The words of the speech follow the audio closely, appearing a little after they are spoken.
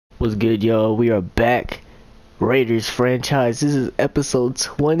What's good, y'all? We are back. Raiders franchise. This is episode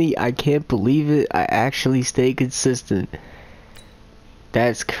 20. I can't believe it. I actually stayed consistent.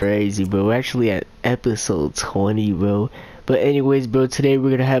 That's crazy, bro. We're actually at episode 20, bro. But anyways, bro, today we're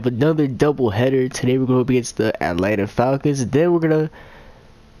gonna have another double header. Today we're going up against the Atlanta Falcons. Then we're gonna,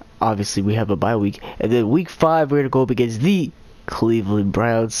 obviously we have a bye week, and then week 5 we're gonna go up against the Cleveland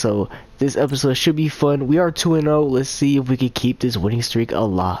Browns. So this episode should be fun. We are 2-0. Let's see if we can keep this winning streak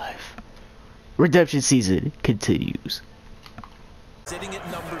alive. Redemption season continues. Sitting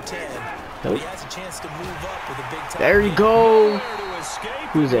at number 10. He has a chance to move up with a big time. There you go.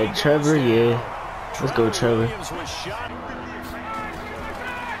 Who's that? Trevor? Yeah. Let's go, Trevor.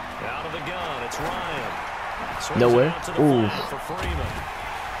 Nowhere. Ooh.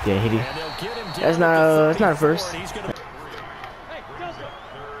 Yeah, hit him. That's not a first.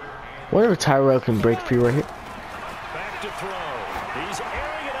 Wonder if Tyrell can break free right here.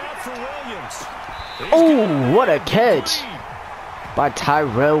 Oh, what a catch by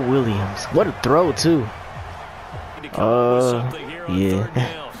Tyrell Williams. What a throw, too. Yeah.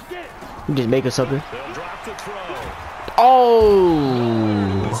 You just make us something.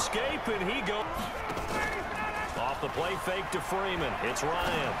 Oh. Off the play fake to Freeman. It's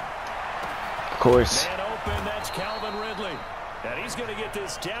Ryan. Of course. And he's going to get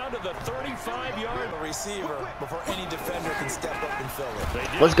this down to the 35-yard receiver before any defender can step up and fill it.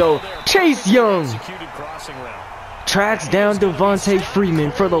 Let's go. Chase Young tracks down Devontae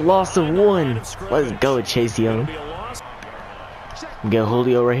Freeman for the loss of 1. Let's go, Chase Young. Get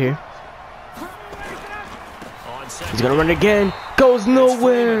Julio right here. He's going to run again. Goes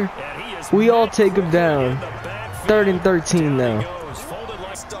nowhere. We all take him down. 3rd and 13 now.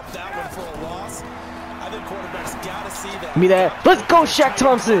 Give me that. Let's go, Shaq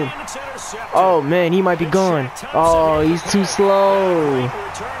Thompson. Oh, man, he might be gone. Oh, he's too slow. I'm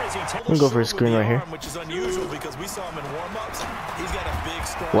going to go for a screen right here.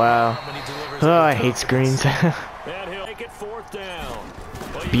 Wow. Oh, I hate screens.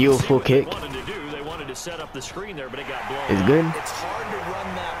 Beautiful kick. It's good.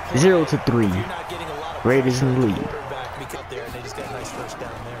 0-3. Raiders in the lead.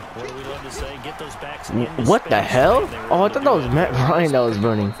 What the hell? Oh, I thought that was Matt Ryan that was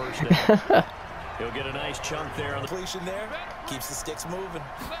running. He'll get a nice chunk there on the completion there. Keeps the sticks moving.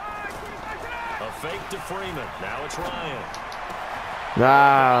 A fake to Freeman. Now it's Ryan.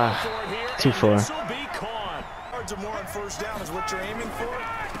 Ah, too far. More on first down is what you're aiming for.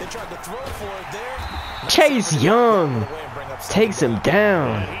 They tried to throw for it there. Chase Young takes him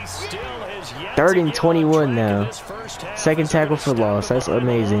down. 3rd and 21 now. 2nd tackle for loss. That's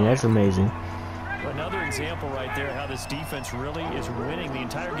amazing. That's amazing. Another example right there how this defense really is winning the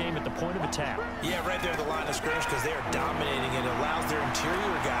entire game at the point of attack. Yeah, right there at the line of scrimmage because they are dominating and it allows their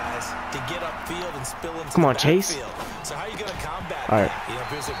interior guys to get upfield and spill into Come on, Chase. So how are you going to combat all right. that? You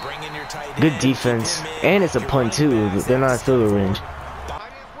know, bring in your tight good defense. And it's a punt, too. They're not field goal range.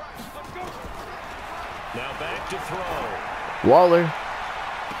 Now back to throw. Waller.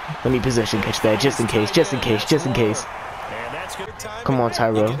 Let me possession catch that just in case. Just in case. Just in case. Come on,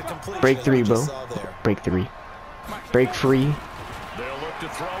 Tyrell. Break 3, bro. Break 3. Break free.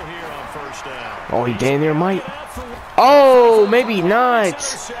 Oh, he damn near might. Oh, maybe not.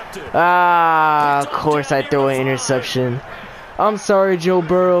 Ah, of course I throw an interception. I'm sorry, Joe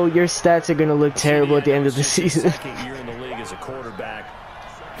Burrow. Your stats are going to look terrible at the end of the season.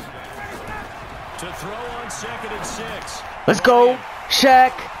 Let's go,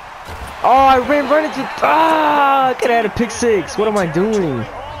 Shaq. Oh, I ran right into... Ah, I could have had a pick 6. What am I doing?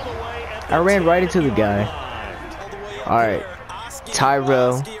 I ran right into the guy. All right.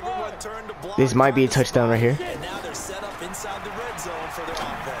 Tyrell. This might be a touchdown right here.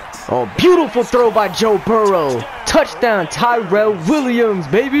 Oh, beautiful throw by Joe Burrow. Touchdown, Tyrell Williams,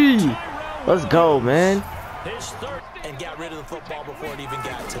 baby. Let's go, man. And got rid of the football before it even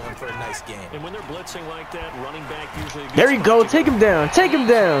got to him for a nice game. And when they're blitzing like that, running back usually... There you go. Take him down. Take him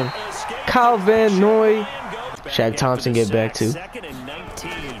down. Kyle Van Noy. Shaq Thompson get back too.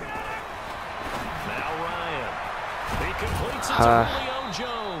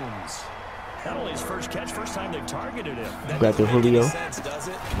 Got the Julio.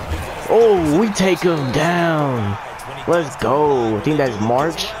 Oh, we take him down. Let's go. I think that's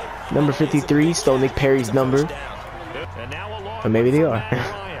March. Number 53. Stole Nick Perry's number. Or maybe they are.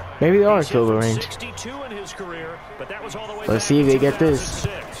 Maybe they are in field goal range. Let's see if they get this.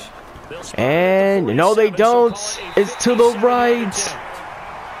 And no, they don't. It's to the right.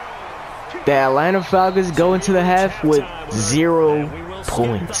 The Atlanta Falcons go into the half with 0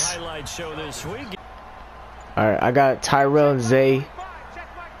 points. Alright, I got Tyrell and Zay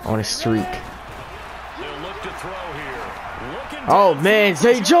on a streak. They'll look to throw here. Looking Oh man,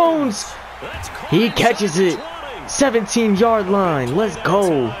 Zay Jones! He catches it. 17-yard line. Let's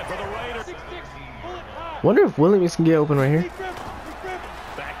go. Wonder if Williams can get open right here.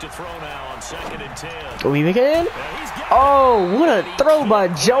 Back to throw now on 2nd and 10. Are we making it in? Oh, what a throw by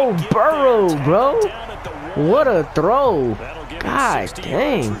Joe Burrow, bro. What a throw. God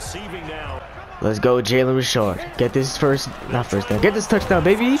dang. Let's go, Jalen Richard. Get this not first down. Get this touchdown,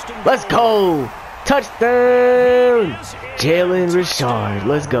 baby. Let's go. Touchdown. Jalen Richard.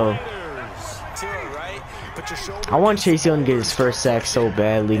 Let's go. I want Chase Young to get his first sack so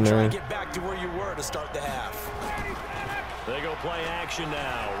badly, man. Get back to where you were to start the half. They go play action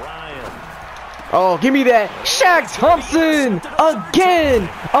now. Ryan. Oh, give me that. Shaq Thompson again.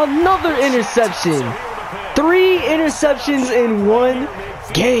 Another interception. 3 interceptions in one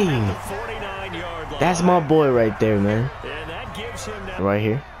game. That's my boy right there, man. Right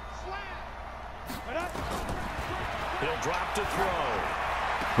here. He'll drop to throw.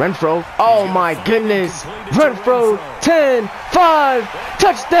 Renfro. Oh my goodness. Renfro. 10, 5,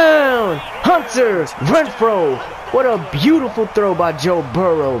 touchdown. Hunter Renfro. What a beautiful throw by Joe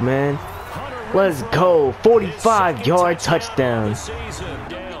Burrow, man. Let's go. 45-yard touchdown.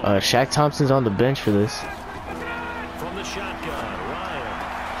 Shaq Thompson's on the bench for this. From the shotgun,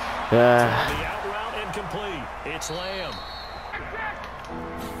 Ryan. Uh, The out route incomplete. It's Lamb.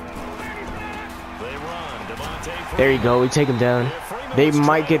 They run. Devontae. there you go. We take him down. They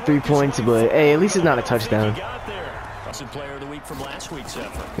might get 3 points, but hey, at least it's not a touchdown. Got there. Player of the week from last week's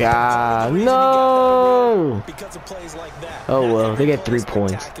effort. Yeah, no. Because of plays like that. Oh well, they get 3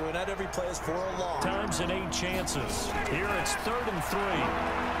 points. Not every play is for a long. Times and 8 chances. Here it's 3rd and 3.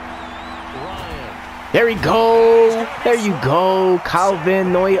 Ryan. There we go. There you go. Kyle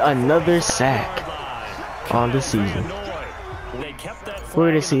Van Noy, another sack on the season. They kept that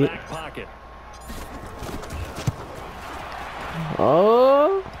Where did they see it? back pocket.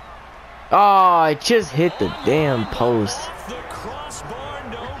 Oh. Oh, it just hit the damn post. The crossbar,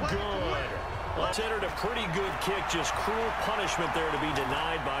 no good. Considered a pretty good kick, just cruel punishment there to be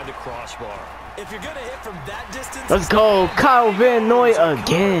denied by the crossbar. If you're gonna hit from that distance, Let's go. Kyle Van Noy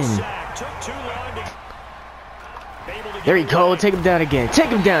again. Took too long to... There you go. Take him down again. Take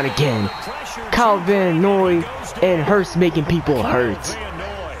him down again. Kyle Van Noy and Hurst making people hurt.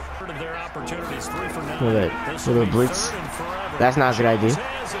 Look at that. Little blitz. That's not a good idea.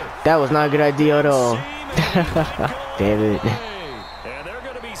 That was not a good idea at all. Damn it.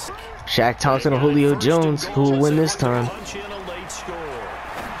 Shaq Thompson or Julio Jones, who will win this time?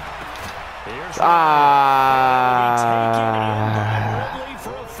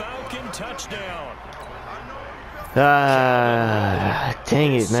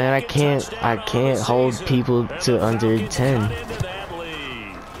 Dang it, man. I can't hold people to under 10.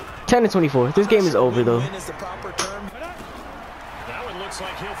 10 to 24. This game is over though.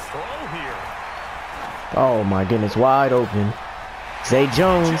 Oh my goodness, wide open. Zay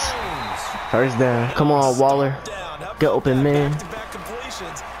Jones. First down. Come on, Waller. Get open, man.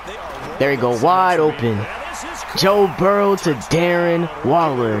 There you go, wide open. Joe Burrow to Darren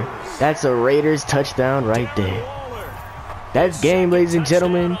Waller. That's a Raiders touchdown right there. That's game, ladies and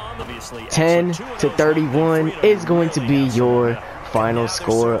gentlemen. 10 to 31 is going to be your final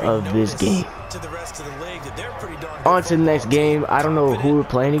score of this game. On to the next game. I don't know who we're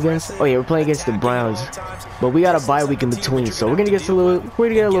playing against. Oh yeah, we're playing against the Browns, but we got a bye week in between, so we're gonna get a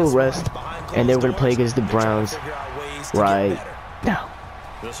little rest, and then we're gonna play against the Browns right now.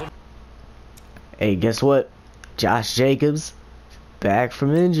 Hey, guess what? Josh Jacobs back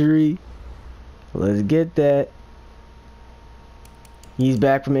from injury. Let's get that. He's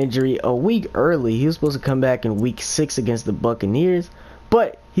back from injury a week early. He was supposed to come back in week 6 against the Buccaneers,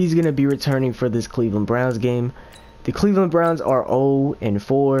 but he's gonna be returning for this Cleveland Browns game. The Cleveland Browns are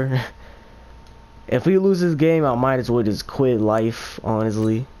 0-4. If we lose this game, I might as well just quit life,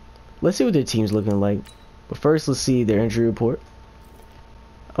 honestly. Let's see what their team's looking like. But first, let's see their injury report.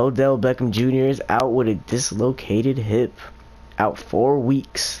 Odell Beckham Jr. is out with a dislocated hip. Out 4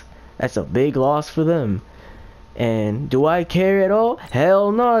 weeks. That's a big loss for them. And do I care at all?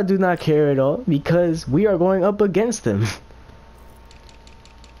 Hell no, I do not care at all. Because we are going up against them.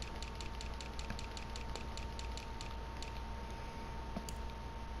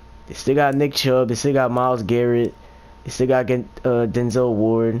 They still got Nick Chubb. They still got Myles Garrett. They still got Denzel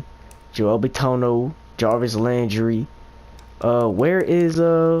Ward, Joel Bitonio, Jarvis Landry. Where is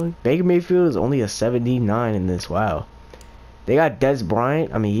Baker Mayfield? Is only a 79 in this. Wow. They got Des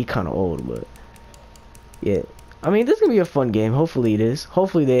Bryant. I mean, he kind of old, but yeah. I mean, this is gonna be a fun game. Hopefully it is.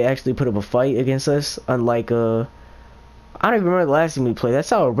 Hopefully they actually put up a fight against us, unlike I don't even remember the last team we played. That's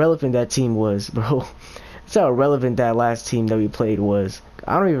how irrelevant that team was, bro. That's how irrelevant that last team that we played was.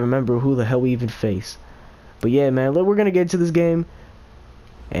 I don't even remember who the hell we even faced. But yeah, man, look, we're gonna get into this game.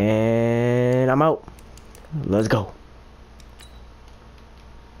 And I'm out. Let's go.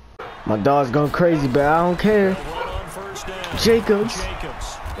 My dog's going crazy, but I don't care. Jacobs.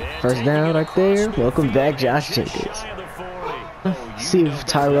 First down right there. Welcome back, Josh Jacobs. See if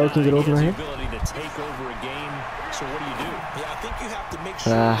Tyrell can get open right here.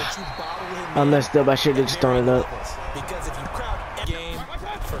 I messed up. I should have just thrown it up.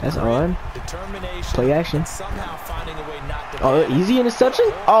 That's odd. Play action. Oh, easy interception?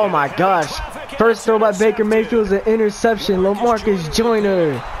 Oh my gosh. First throw by Baker Mayfield's an interception. LaMarcus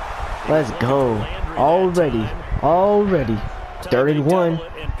Joyner. Let's go. Already. 3rd and 1.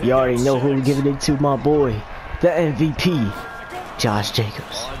 You already know who we're giving it to, my boy. The MVP. Josh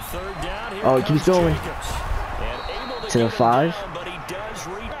Jacobs. Oh, he keeps going. To the 5.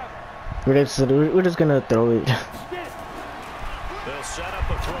 We're just gonna throw it.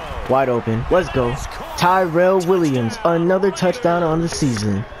 Wide open. Let's go. Tyrell Williams. Another touchdown on the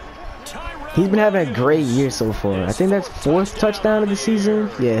season. He's been having a great year so far. I think that's 4th touchdown of the season.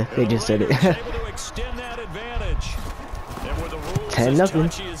 Yeah, they just said it.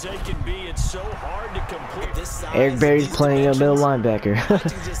 10-0. Eric Berry's playing a middle linebacker.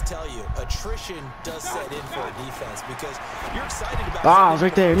 Ah, I was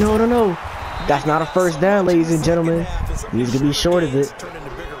right there. No. That's not a first down, ladies and gentlemen. He's gonna be short of it.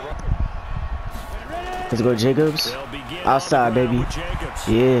 Let's go, Jacobs. Outside, baby.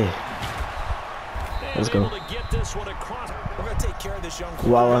 Yeah. Let's go.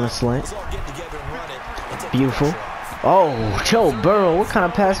 While on a slant. Beautiful. Oh, Joe Burrow. What kind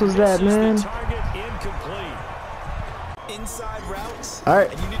of pass was that, man?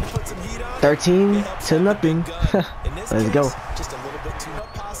 Alright. 13-0. Let's go.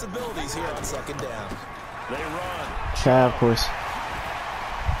 Try, of course.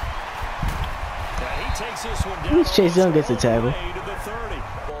 Chase Young gets a tackle.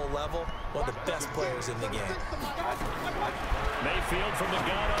 One of the best players in the game. Mayfield from the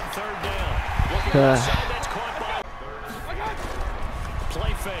gun on 3rd down. That's caught by.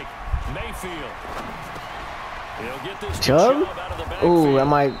 Play fake. Mayfield. He'll get this Chubb? Ooh, that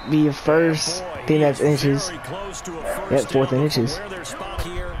might be a first. I think that's inches. Yep, 4th and inches.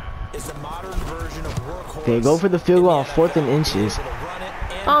 They go for the field goal on 4th and inches.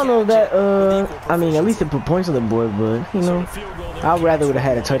 I don't know that, I mean, at least it put points on the board, but, you know, I'd rather would have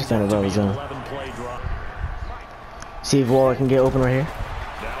had a touchdown if I was on. See if Waller can get open right here.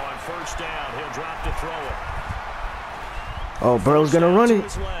 Oh, Burrow's gonna run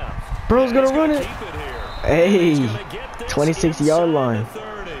it. Hey, 26-yard line.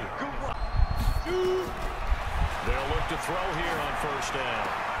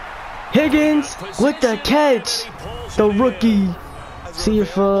 Higgins with the catch. The rookie. See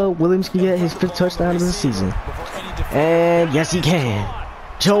if Williams can get his 5th touchdown of the season. And yes, he can.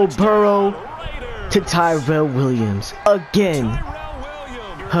 Joe Burrow to Tyrell Williams again.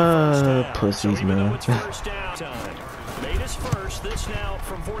 Pussies, man.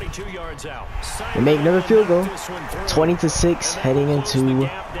 They make another field goal. 20-6, heading into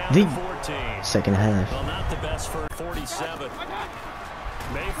the 2nd half.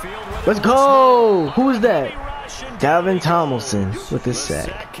 Let's go. Who is that? Dalvin Thompson with the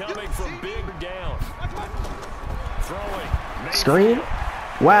sack. Screen?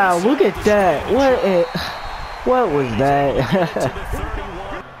 Wow, look at that. What was that?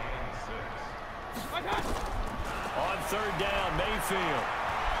 On 3rd down, Mayfield.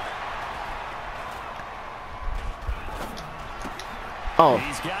 Oh.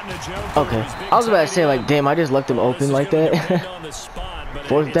 Okay. I was about to say, like, damn, I just left him open like that.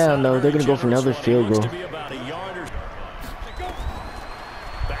 4th down, though. They're going to go for another field goal.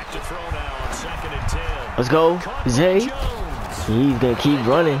 Let's go. Zay. He's going to keep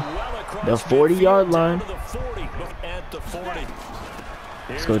running. The 40-yard line.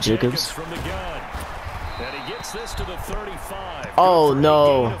 Let's go, Jacobs. Oh,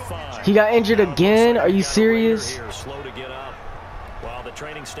 no. He got injured again? Are you serious? While the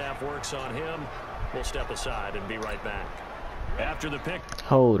training staff works on him, we'll step aside and be right back. After the pick.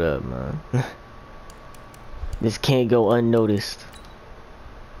 Hold up, man. This can't go unnoticed.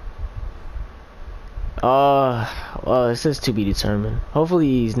 Well, it says to be determined. Hopefully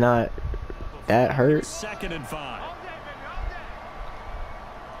he's not that hurt. 2nd and 5.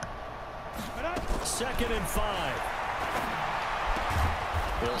 2nd and 5.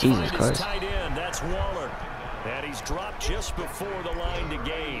 Jesus Christ. Tight end, that's Waller. And he's dropped just before the line to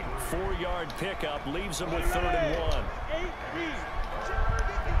gain. 4-yard pickup leaves him with 3rd and 1.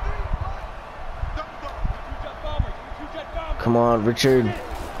 Come on, Richard.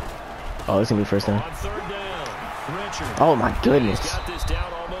 Oh, it's gonna be first down. On 3rd down, Richard. Oh my goodness. He's got this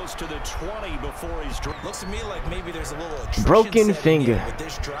down almost to the 20 before he's Looks to me like maybe there's a little attrition Broken setting finger. in with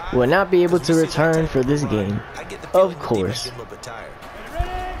this drive. Will not be able to Because we see that return type for this run, game. I get the Of feeling that course. he might be a little bit tired.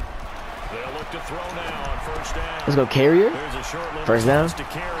 They'll look to throw now on 1st down. Let's go, Carrier. There's a short little First down. pass to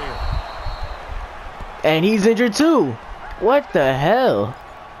Carrier. And he's injured too. What the hell?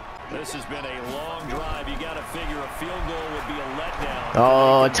 This has been a long drive. You got to figure a field goal would be a letdown.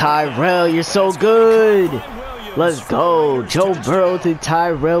 Oh, Tyrell, you're so good. Let's go. Joe Burrow to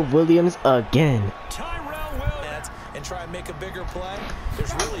Tyrell Williams again. Tyrell Williams. And try and make a bigger play.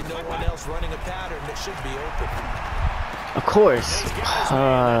 There's really no one else running a pattern that should be open. Of course.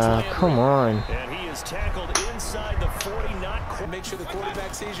 Come on. And he is tackled inside the 40, not Make sure the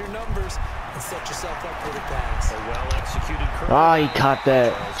quarterback sees your numbers and set yourself up for the pass. a well-executed curve. Oh, he caught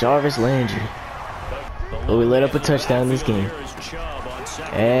that. Jarvis Landry. But we let up a touchdown this game.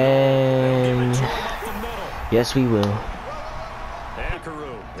 And yes, we will.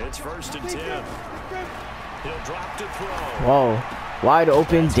 It's 1st and 10. He'll drop to throw. Whoa. Wide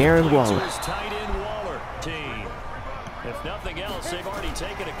open Darren To Waller. his tight end Waller team. If nothing else, they've already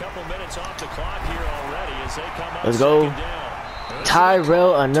taken a couple minutes off the clock here already as they come up. Let's go. 2nd down.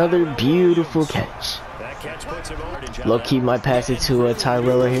 Tyrell, another beautiful catch. That catch puts him over to Low-key might pass it to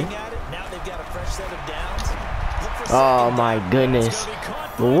Tyrell right here. Now they've got a fresh set of downs. Look for Oh my goodness.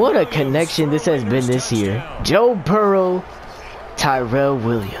 What a connection this has been this year. Joe Burrow, Tyrell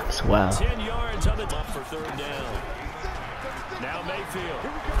Williams. Wow. 10 yards on the top for 3rd down. Now Mayfield.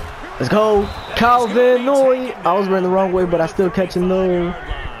 Let's go. Calvin Noy. I was running the wrong way, but I still catch him though.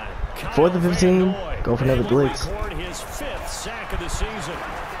 4th and 15. Go for another blitz. His 5th sack of the season.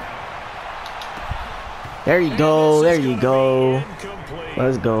 There you go. There you go.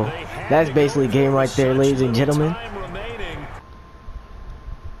 Let's go. That's basically game right there, ladies and gentlemen.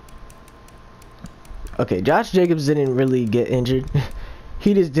 Okay, Josh Jacobs didn't really get injured.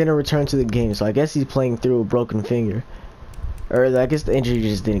 He just didn't return to the game, so I guess he's playing through a broken finger. Or I guess the injury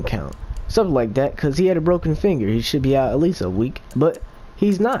just didn't count. Something like that, because he had a broken finger. He should be out at least a week, but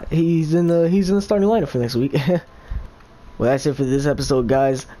he's not. He's in the starting lineup for next week. Well, that's it for this episode,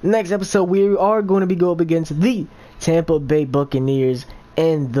 guys. Next episode, we are going to be going up against the Tampa Bay Buccaneers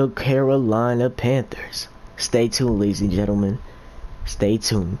and the Carolina Panthers. Stay tuned, ladies and gentlemen. Stay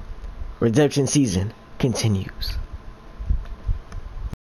tuned. Redemption season continues.